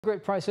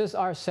Cigarette prices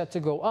are set to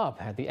go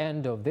up at the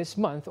end of this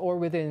month or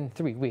within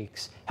 3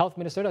 weeks. Health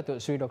Minister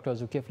Datuk Seri Dr.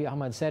 Dzulkefly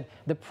Ahmad said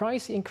the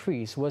price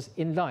increase was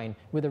in line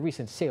with the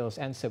recent sales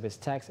and service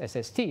tax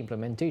SST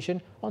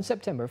implementation on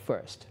September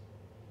 1st.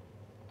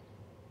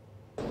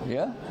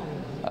 Ya,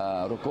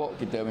 rokok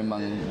kita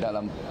memang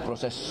dalam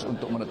proses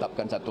untuk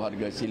menetapkan satu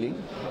harga ceiling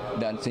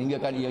dan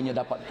sehinggakan ianya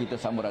dapat kita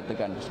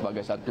samaratakan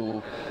sebagai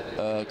satu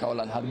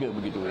kawalan harga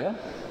begitu ya.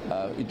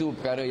 Itu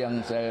perkara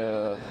yang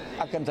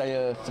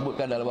saya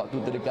sebutkan dalam waktu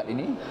terdekat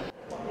ini.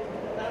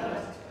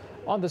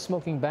 On the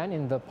smoking ban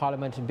in the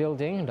Parliament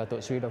building,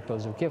 Datuk Seri Dr.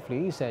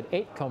 Dzulkefly said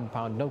 8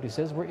 compound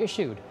notices were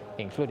issued,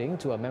 including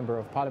to a member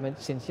of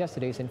Parliament since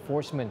yesterday's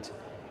enforcement.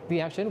 The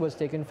action was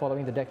taken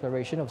following the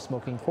declaration of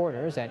smoking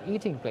corners and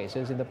eating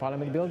places in the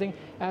Parliament building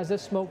as the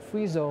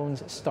smoke-free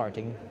zones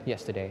starting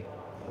yesterday.